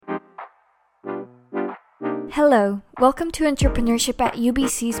Hello, welcome to Entrepreneurship at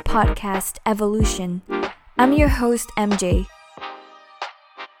UBC's podcast, Evolution. I'm your host, MJ.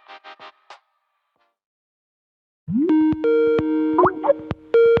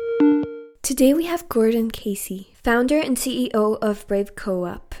 Today we have Gordon Casey, founder and CEO of Brave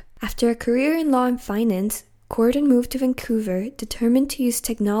Co-op. After a career in law and finance, Gordon moved to Vancouver, determined to use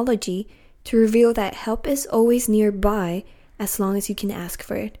technology to reveal that help is always nearby as long as you can ask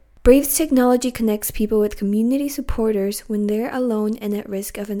for it. Brave's technology connects people with community supporters when they're alone and at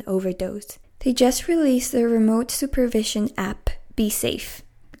risk of an overdose. They just released their remote supervision app, Be Safe.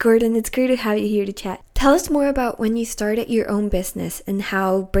 Gordon, it's great to have you here to chat. Tell us more about when you started your own business and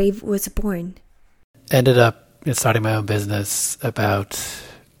how Brave was born. Ended up starting my own business about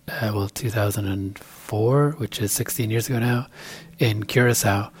 2004, which is 16 years ago now, in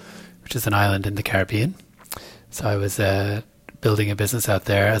Curacao, which is an island in the Caribbean. So I was building a business out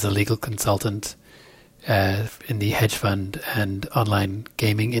there as a legal consultant in the hedge fund and online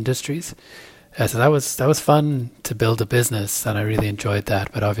gaming industries. So that was fun to build a business, and I really enjoyed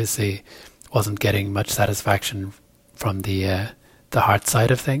that. But obviously, wasn't getting much satisfaction from the heart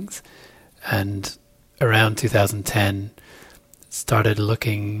side of things. And around 2010, started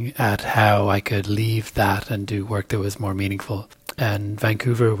looking at how I could leave that and do work that was more meaningful. And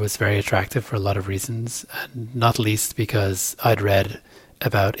Vancouver was very attractive for a lot of reasons, and not least because I'd read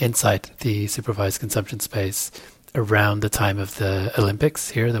about Insight, the supervised consumption space, around the time of the Olympics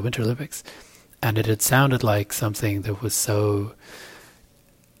here, the Winter Olympics. And it had sounded like something that was so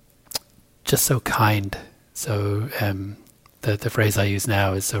kind. So the phrase I use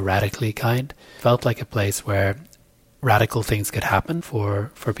now is so radically kind. Felt like a place where radical things could happen for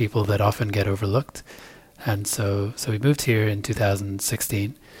people that often get overlooked. And so we moved here in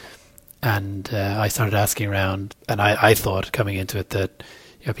 2016, and I started asking around, and I thought coming into it that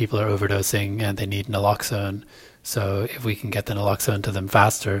people are overdosing and they need naloxone. So if we can get the naloxone to them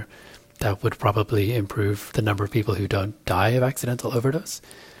faster, that would probably improve the number of people who don't die of accidental overdose.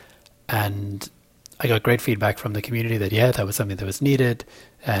 And I got great feedback from the community that, that was something that was needed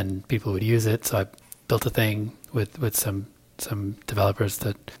and people would use it. So I built a thing with some developers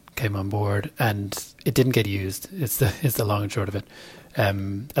that came on board, and it didn't get used. It's the long and short of it.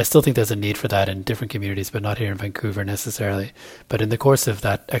 I still think there's a need for that in different communities, but not here in Vancouver necessarily. But in the course of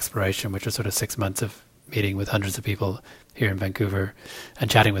that exploration, which was sort of 6 months of meeting with hundreds of people here in Vancouver and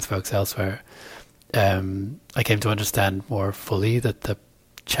chatting with folks elsewhere, I came to understand more fully that the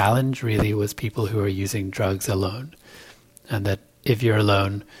challenge really was people who are using drugs alone, and that if you're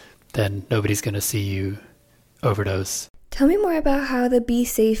alone, then nobody's going to see you overdose. Tell me more about how the Be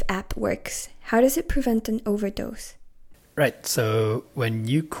Safe app works. How does it prevent an overdose? Right. So when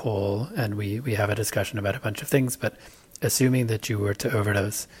you call, and we have a discussion about a bunch of things, but assuming that you were to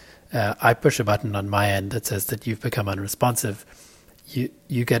overdose, I push a button on my end that says that you've become unresponsive.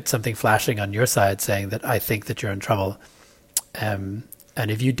 You get something flashing on your side saying that I think that you're in trouble. And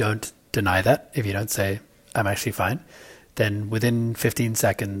if you don't deny that, if you don't say, I'm actually fine, then within 15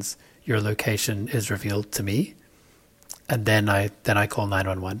 seconds, your location is revealed to me. And then I call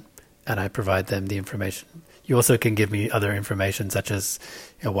 911 and I provide them the information. You also can give me other information such as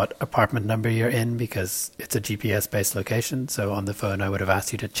what apartment number you're in, because it's a GPS-based location. So on the phone, I would have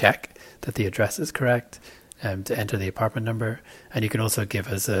asked you to check that the address is correct, to enter the apartment number. And you can also give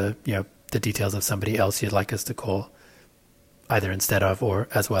us the details of somebody else you'd like us to call, either instead of or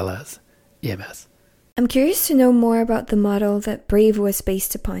as well as EMS. I'm curious to know more about the model that Brave was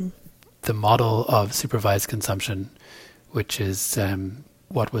based upon. The model of supervised consumption, which is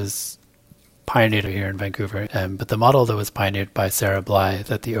what was pioneered here in Vancouver. But the model that was pioneered by Sarah Bly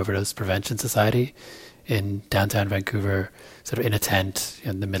at the Overdose Prevention Society in downtown Vancouver, sort of in a tent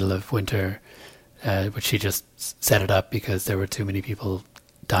in the middle of winter, which she just set it up because there were too many people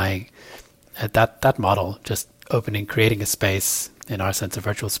dying. That model, just creating a space, in our sense, a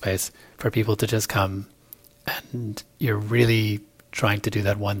virtual space, for people to just come, and you're really trying to do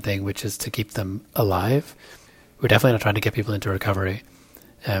that one thing, which is to keep them alive. We're definitely not trying to get people into recovery,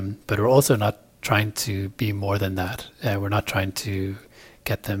 but we're also not trying to be more than that. We're not trying to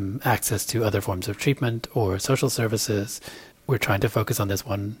get them access to other forms of treatment or social services. We're trying to focus on this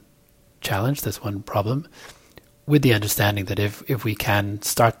one challenge, this one problem, with the understanding that if we can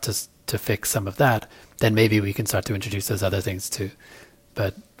start to fix some of that, then maybe we can start to introduce those other things too.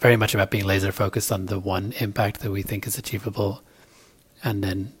 But very much about being laser focused on the one impact that we think is achievable, and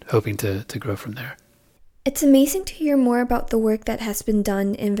then hoping to grow from there. It's amazing to hear more about the work that has been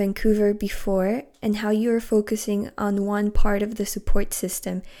done in Vancouver before and how you are focusing on one part of the support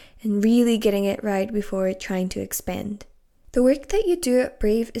system and really getting it right before trying to expand. The work that you do at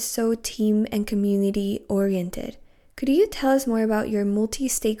Brave is so team and community oriented. Could you tell us more about your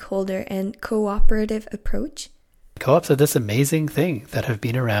multi-stakeholder and cooperative approach? Co-ops are this amazing thing that have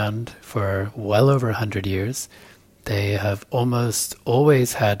been around for well over 100 years. They have almost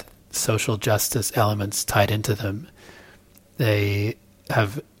always had social justice elements tied into them. They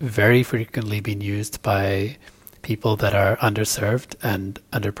have very frequently been used by people that are underserved and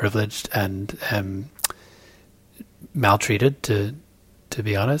underprivileged and maltreated, to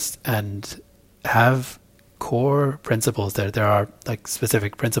be honest, and have core principles. There are like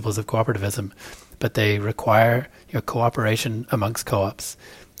specific principles of cooperativism, but they require cooperation amongst co-ops.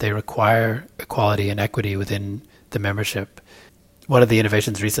 They require equality and equity within the membership. One of the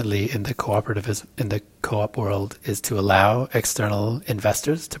innovations recently in the co-op world is to allow external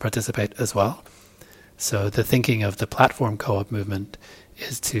investors to participate as well. So the thinking of the platform co-op movement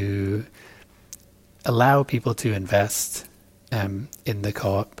is to allow people to invest in the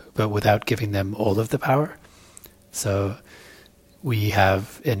co-op, but without giving them all of the power. So we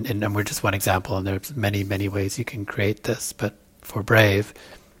have, and we're just one example, and there's many, many ways you can create this, but for Brave,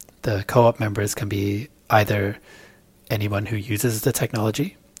 the co-op members can be either anyone who uses the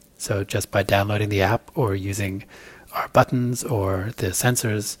technology, so just by downloading the app or using our buttons or the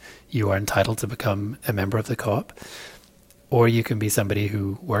sensors, you are entitled to become a member of the co-op. Or you can be somebody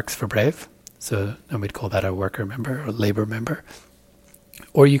who works for Brave, and we'd call that a worker member or labor member.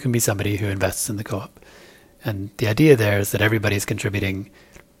 Or you can be somebody who invests in the co-op. And the idea there is that everybody's contributing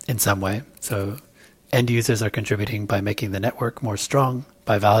in some way. So end users are contributing by making the network more strong,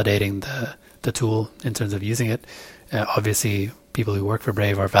 by validating the tool in terms of using it. Obviously, people who work for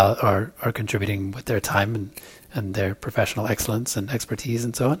Brave are contributing with their time and their professional excellence and expertise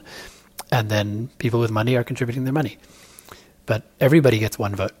and so on. And then people with money are contributing their money. But everybody gets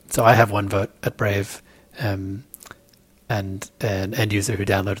one vote. So I have one vote at Brave, and an end user who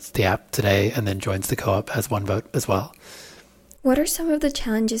downloads the app today and then joins the co-op has one vote as well. What are some of the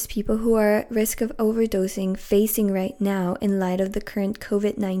challenges people who are at risk of overdosing facing right now in light of the current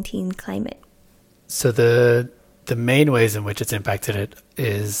COVID-19 climate? So the main ways in which it's impacted it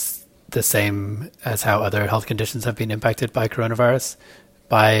is the same as how other health conditions have been impacted by coronavirus,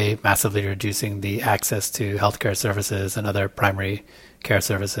 by massively reducing the access to healthcare services and other primary care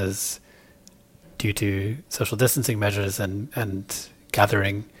services due to social distancing measures and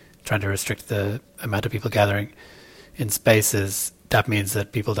gathering, trying to restrict the amount of people gathering in spaces. That means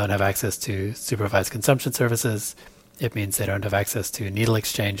that people don't have access to supervised consumption services. It means they don't have access to needle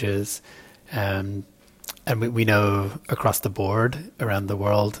exchanges. And we know across the board around the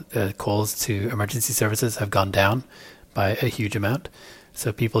world, calls to emergency services have gone down by a huge amount.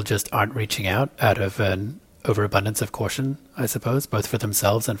 So people just aren't reaching out of an overabundance of caution, I suppose, both for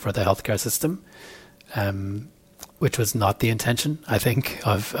themselves and for the healthcare system, which was not the intention, I think,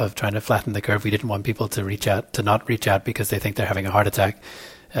 of trying to flatten the curve. We didn't want people to not reach out because they think they're having a heart attack,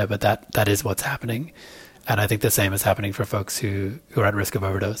 but that is what's happening. And I think the same is happening for folks who are at risk of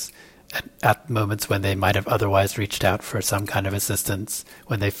overdose. At moments when they might have otherwise reached out for some kind of assistance,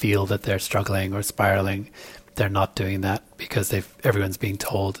 when they feel that they're struggling or spiraling, they're not doing that because everyone's being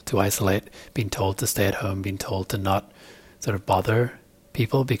told to isolate, being told to stay at home, being told to not sort of bother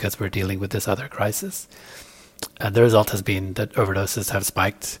people because we're dealing with this other crisis. And the result has been that overdoses have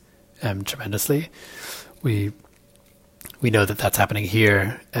spiked tremendously. We know that that's happening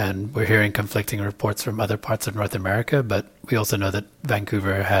here, and we're hearing conflicting reports from other parts of North America, but we also know that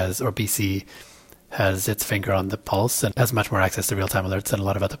BC has its finger on the pulse and has much more access to real-time alerts than a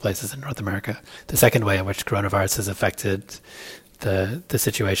lot of other places in North America. The second way in which coronavirus has affected the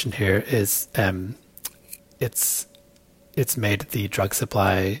situation here is it's made the drug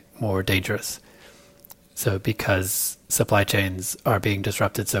supply more dangerous. So because supply chains are being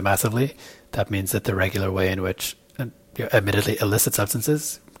disrupted so massively, that means that the regular way in which admittedly illicit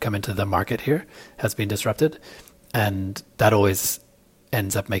substances come into the market here has been disrupted, and that always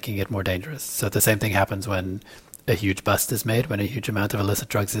ends up making it more dangerous. So the same thing happens when a huge bust is made, when a huge amount of illicit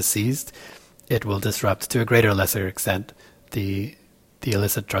drugs is seized. It will disrupt to a greater or lesser extent the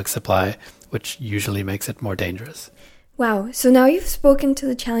illicit drug supply, which usually makes it more dangerous. Wow, so now you've spoken to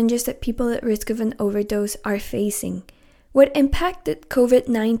the challenges that people at risk of an overdose are facing. What impact did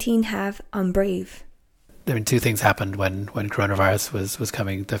COVID-19 have on Brave? I mean, two things happened when coronavirus was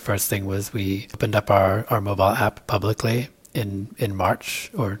coming. The first thing was we opened up our mobile app publicly in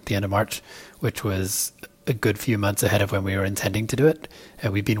March, or the end of March, which was a good few months ahead of when we were intending to do it.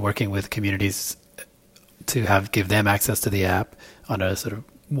 And we've been working with communities to give them access to the app on a sort of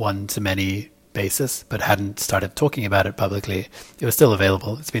one-to-many basis, but hadn't started talking about it publicly. It was still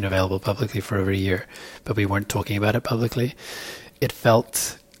available. It's been available publicly for over a year, but we weren't talking about it publicly. It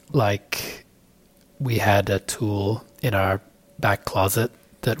felt like we had a tool in our back closet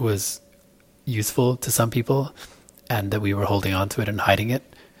that was useful to some people, and that we were holding on to it and hiding it,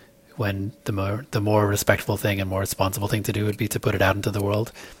 when the more respectful thing and more responsible thing to do would be to put it out into the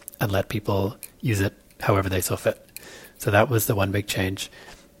world and let people use it however they saw fit. So that was the one big change.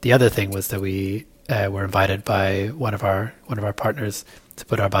 The other thing was that we were invited by one of our partners to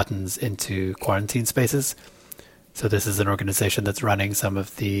put our buttons into quarantine spaces. So this is an organization that's running some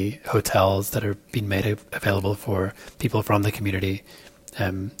of the hotels that are being made available for people from the community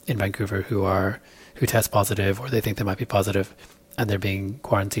in Vancouver who test positive, or they think they might be positive, and they're being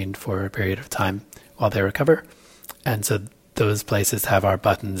quarantined for a period of time while they recover. And so those places have our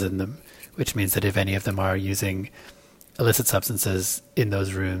buttons in them, which means that if any of them are using illicit substances in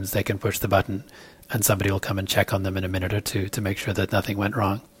those rooms, they can push the button and somebody will come and check on them in a minute or two to make sure that nothing went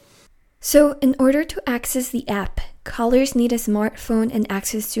wrong. So in order to access the app, callers need a smartphone and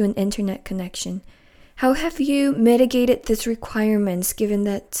access to an internet connection. How have you mitigated these requirements, given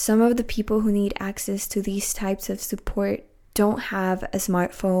that some of the people who need access to these types of support don't have a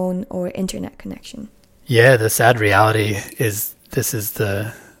smartphone or internet connection? Yeah, the sad reality is this is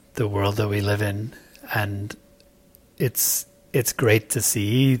the world that we live in, and it's great to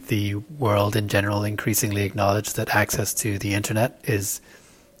see the world in general increasingly acknowledge that access to the internet is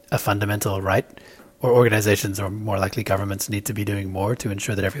a fundamental right, or organizations, or more likely governments, need to be doing more to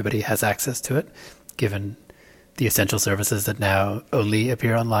ensure that everybody has access to it, given the essential services that now only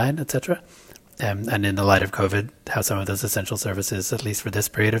appear online, etc. And in the light of COVID, how some of those essential services, at least for this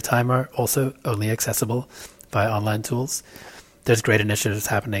period of time, are also only accessible via online tools. There's great initiatives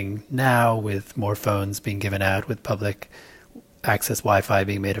happening now with more phones being given out, with public access Wi-Fi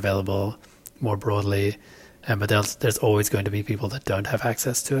being made available more broadly. But there's always going to be people that don't have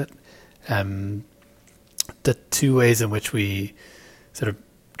access to it. The two ways in which we sort of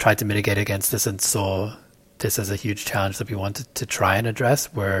tried to mitigate against this and saw this as a huge challenge that we wanted to try and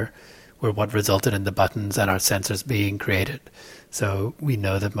address were what resulted in the buttons and our sensors being created. So we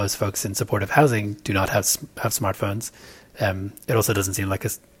know that most folks in supportive housing do not have smartphones. It also doesn't seem like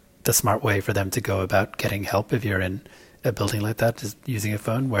the smart way for them to go about getting help if you're in a building like that, just using a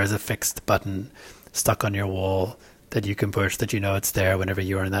phone, whereas a fixed button stuck on your wall that you can push, that you know it's there whenever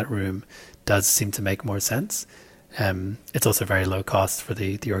you're in that room, does seem to make more sense. It's also very low cost for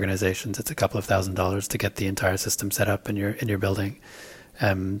the organizations. It's a couple of $1,000s to get the entire system set up in your building.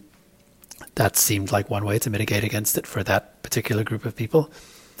 That seemed like one way to mitigate against it for that particular group of people.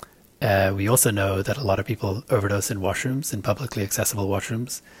 We also know that a lot of people overdose in washrooms, in publicly accessible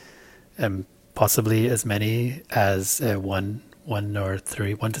washrooms. Possibly as many as one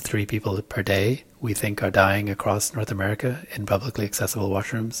to three people per day we think are dying across North America in publicly accessible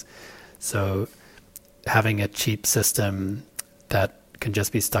washrooms. So having a cheap system that can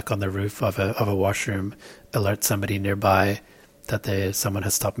just be stuck on the roof of a washroom, alert somebody nearby that someone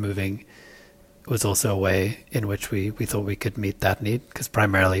has stopped moving, was also a way in which we thought we could meet that need, because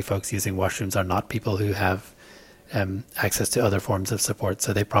primarily folks using washrooms are not people who have access to other forms of support,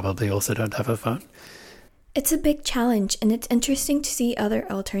 so they probably also don't have a phone. It's a big challenge, and it's interesting to see other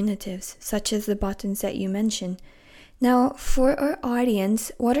alternatives, such as the buttons that you mentioned. Now, for our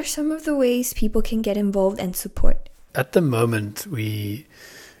audience, what are some of the ways people can get involved and support? At the moment, we're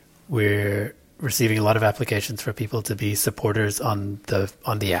receiving a lot of applications for people to be supporters on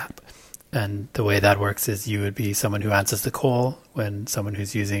the app. And the way that works is you would be someone who answers the call when someone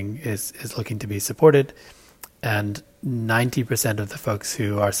who's using is looking to be supported. And 90% of the folks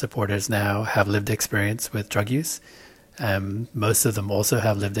who are supporters now have lived experience with drug use. Most of them also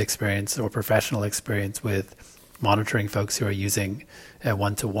have lived experience or professional experience with monitoring folks who are using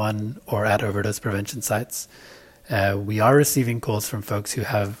one-to-one or at overdose prevention sites. We are receiving calls from folks who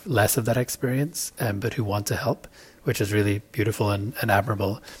have less of that experience, but who want to help, which is really beautiful and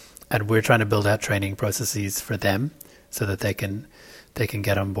admirable. And we're trying to build out training processes for them so that they can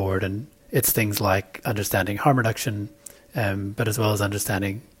get on board. And it's things like understanding harm reduction, but as well as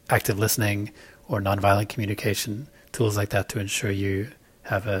understanding active listening or nonviolent communication, tools like that to ensure you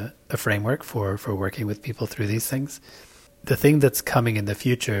have a framework for working with people through these things. The thing that's coming in the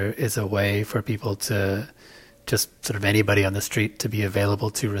future is a way for people to just sort of anybody on the street to be available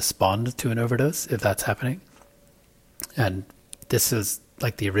to respond to an overdose if that's happening. And this is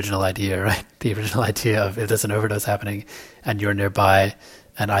like the original idea, right? The original idea of if there's an overdose happening and you're nearby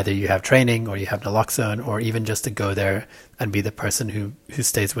and either you have training or you have naloxone, or even just to go there and be the person who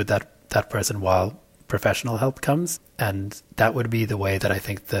stays with that person while professional help comes. And that would be the way that I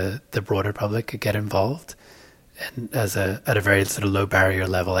think the broader public could get involved. And at a very sort of low barrier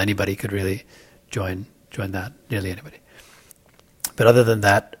level, anybody could really join that, nearly anybody. But other than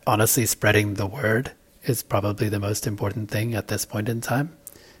that, honestly, spreading the word is probably the most important thing at this point in time.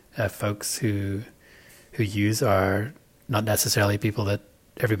 Folks who use are not necessarily people that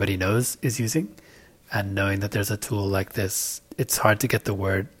everybody knows is using, and knowing that there's a tool like this, it's hard to get the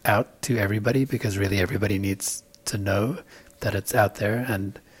word out to everybody because really everybody needs to know that it's out there.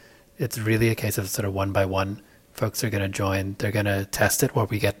 And it's really a case of sort of one by one, folks are going to join, they're going to test it. What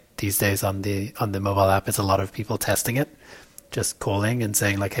we get these days on the mobile app is a lot of people testing it, just calling and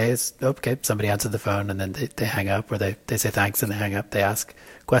saying like, hey, okay, somebody answered the phone, and then they hang up, or they say thanks and they hang up, they ask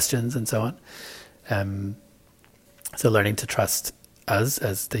questions and so on. So learning to trust us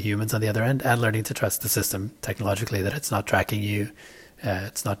as the humans on the other end, and learning to trust the system technologically, that it's not tracking you,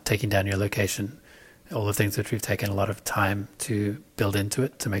 it's not taking down your location, all the things which we've taken a lot of time to build into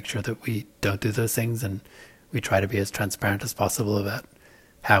it to make sure that we don't do those things, and we try to be as transparent as possible about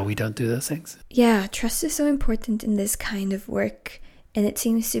how we don't do those things. Yeah, trust is so important in this kind of work, and it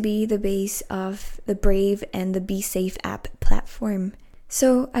seems to be the base of the Brave and the Be Safe app platform.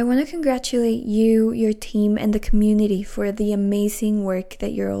 So I want to congratulate you, your team, and the community for the amazing work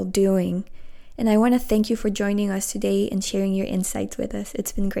that you're all doing. And I want to thank you for joining us today and sharing your insights with us.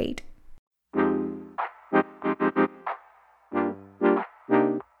 It's been great.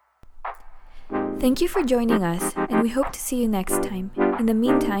 Thank you for joining us, and we hope to see you next time. In the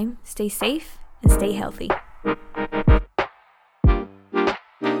meantime, stay safe and stay healthy.